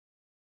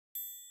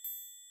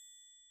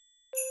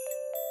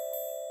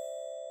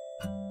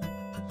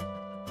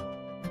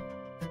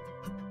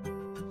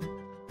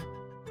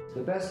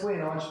The best way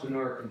an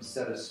entrepreneur can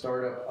set a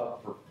startup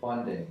up for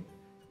funding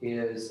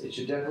is it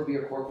should definitely be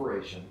a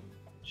corporation.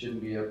 It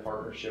shouldn't be a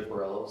partnership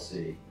or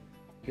LLC,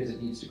 because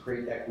it needs to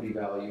create equity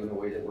value in a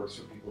way that works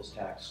for people's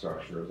tax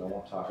structures. I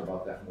won't talk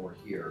about that more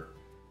here.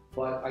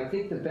 But I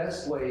think the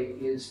best way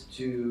is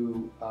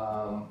to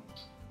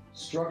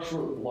structure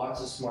it with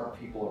lots of smart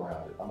people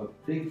around it. I'm a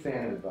big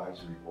fan of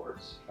advisory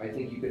boards. I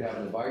think you could have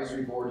an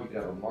advisory board, you could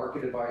have a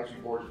market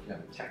advisory board, you can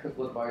have a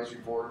technical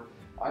advisory board.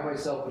 I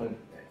myself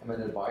am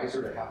an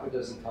advisor to half a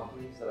dozen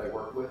companies that I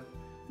work with,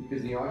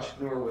 because the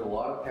entrepreneur with a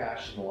lot of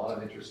passion, a lot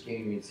of interest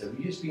came to me and said,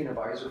 will you just be an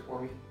advisor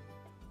for me?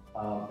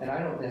 And I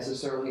don't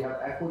necessarily have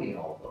equity in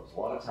all of those. A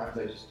lot of times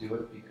I just do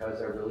it because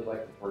I really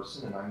like the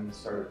person and I'm going to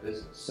start a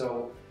business.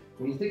 So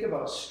when you think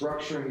about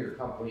structuring your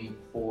company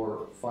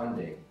for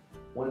funding,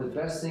 one of the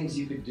best things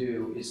you could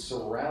do is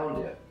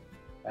surround it.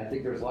 I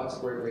think there's lots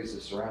of great ways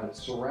to surround it.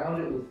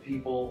 Surround it with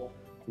people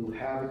who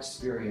have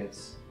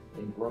experience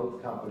in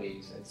growth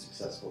companies and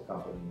successful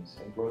companies,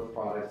 and growth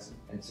products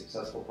and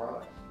successful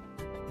products.